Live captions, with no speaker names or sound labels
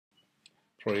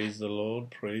Praise the Lord,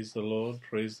 praise the Lord,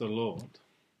 praise the Lord.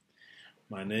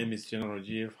 My name is General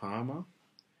G.F. Hammer.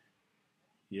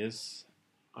 Yes,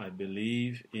 I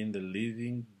believe in the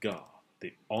living God,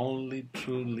 the only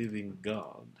true living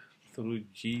God, through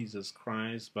Jesus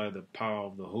Christ by the power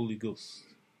of the Holy Ghost.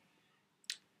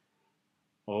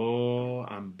 Oh,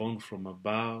 I'm born from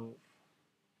above.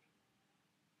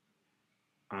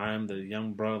 I am the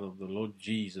young brother of the Lord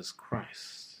Jesus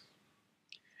Christ.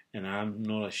 And I am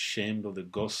not ashamed of the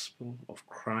gospel of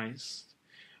Christ,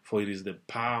 for it is the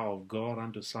power of God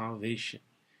unto salvation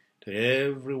to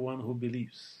everyone who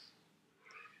believes,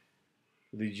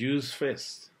 to the Jews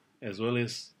first, as well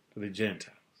as to the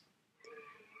Gentiles.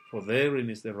 For therein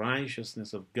is the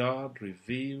righteousness of God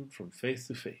revealed from faith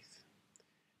to faith,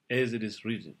 as it is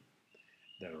written,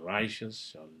 the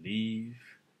righteous shall live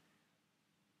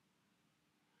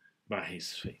by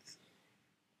his faith.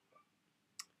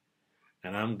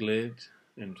 And I'm glad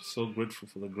and so grateful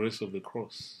for the grace of the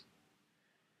cross.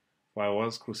 For I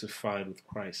was crucified with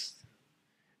Christ.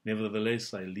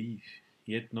 Nevertheless I live,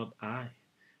 yet not I,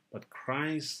 but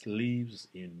Christ lives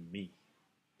in me.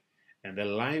 And the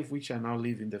life which I now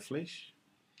live in the flesh,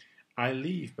 I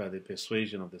live by the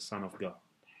persuasion of the Son of God,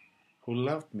 who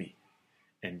loved me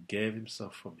and gave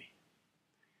himself for me.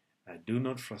 I do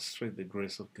not frustrate the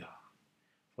grace of God,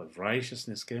 for if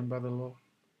righteousness came by the law,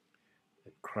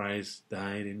 that Christ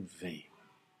died in vain.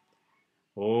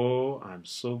 Oh, I'm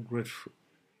so grateful.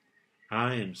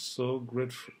 I am so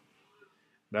grateful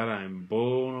that I am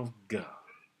born of God.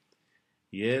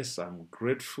 Yes, I'm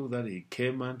grateful that he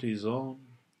came unto his own,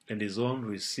 and his own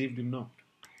received him not.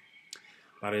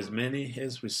 But as many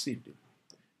as received him,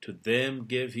 to them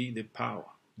gave he the power,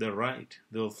 the right,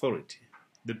 the authority,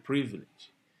 the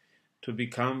privilege to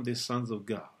become the sons of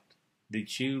God, the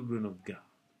children of God,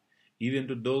 even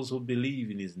to those who believe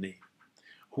in his name,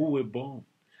 who were born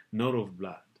not of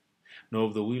blood, nor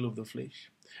of the will of the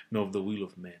flesh, nor of the will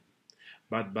of man,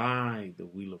 but by the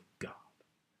will of God.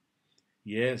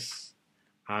 Yes,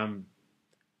 I'm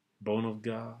born of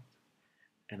God,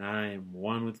 and I am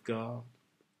one with God,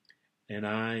 and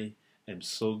I am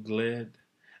so glad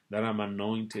that I'm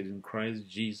anointed in Christ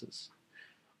Jesus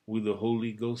with the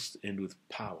Holy Ghost and with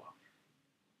power.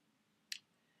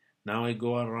 Now I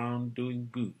go around doing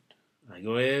good. I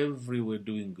go everywhere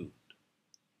doing good,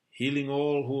 healing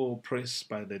all who are oppressed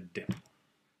by the devil.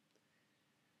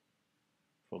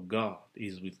 For God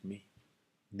is with me,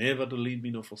 never to leave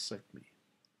me nor forsake me.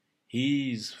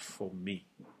 He is for me.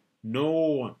 No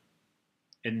one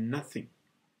and nothing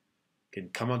can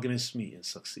come against me and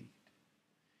succeed.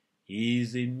 He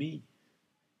is in me,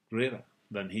 greater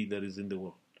than he that is in the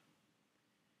world.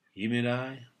 Him and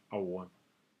I are one.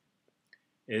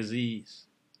 As he is,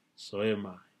 so am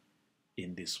I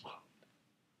in this world.